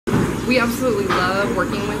We absolutely love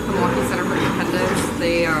working with the Milwaukee Center for Independence.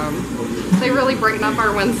 They really brighten up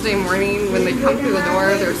our Wednesday morning when they come through the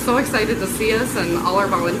door. They're so excited to see us, and all our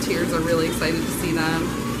volunteers are really excited to see them.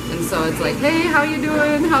 And so it's like, hey, how you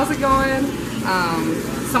doing? How's it going?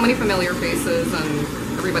 So many familiar faces, and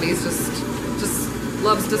everybody's just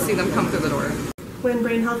loves to see them come through the door. When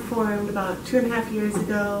Brain Health formed about 2.5 years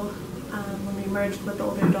ago, when we merged with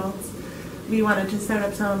older adults, we wanted to start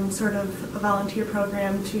up some sort of a volunteer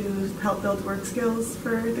program to help build work skills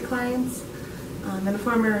for the clients. And a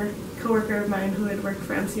former coworker of mine who had worked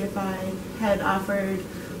for MCFI had offered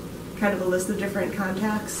kind of a list of different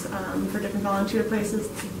contacts for different volunteer places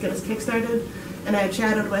to get us kick-started. And I had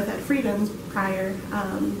chatted with at Friedens prior,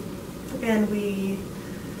 and we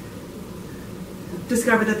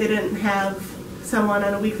discovered that they didn't have someone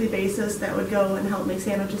on a weekly basis that would go and help make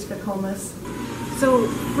sandwiches for the homeless. So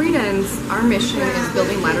Friedens, our mission is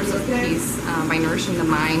building ladders of peace by nourishing the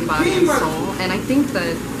mind, body, and soul. And I think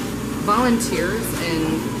that volunteers,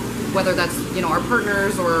 and whether that's our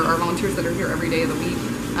partners or our volunteers that are here every day of the week,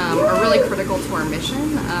 are really critical to our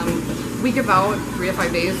mission. We give out 3 to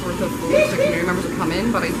 5 days worth of food to community members who come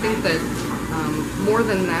in, but I think that more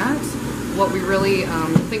than that, what we really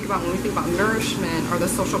think about when we think about nourishment are the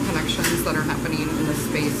social connections that are happening in this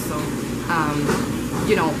space. So,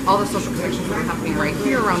 all the social connections that are happening right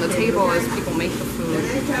here around the table as people make the food,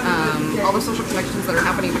 all the social connections that are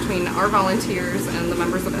happening between our volunteers and the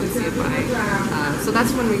members of MCFI. So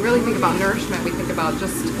that's when we really think about nourishment. We think about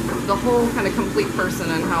just the whole kind of complete person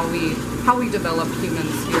and how we develop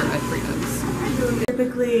humans here at Friedens.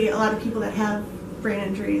 Typically, a lot of people that have brain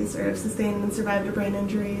injuries or have sustained and survived a brain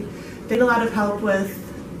injury, they need a lot of help with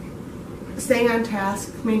staying on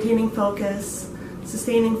task, maintaining focus,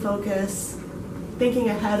 sustaining focus, thinking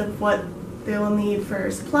ahead of what they will need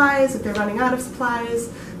for supplies, if they're running out of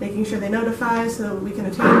supplies, making sure they notify so we can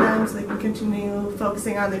attain them so they can continue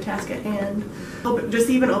focusing on their task at hand. Just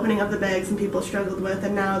even opening up the bags some people struggled with,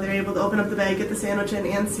 and now they're able to open up the bag, get the sandwich in,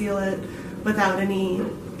 and seal it without any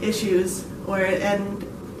issues, and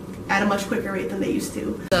at a much quicker rate than they used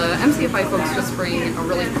to. The MCFI folks just bring a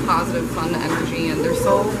really positive, fun energy, and they're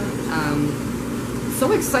so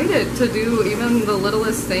excited to do even the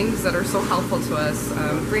littlest things that are so helpful to us.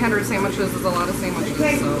 300 sandwiches is a lot of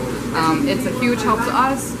sandwiches, so it's a huge help to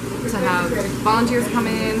us to have volunteers come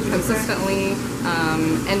in consistently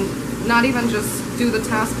and not even just do the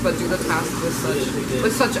task, but do the task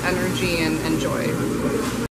with such energy and joy.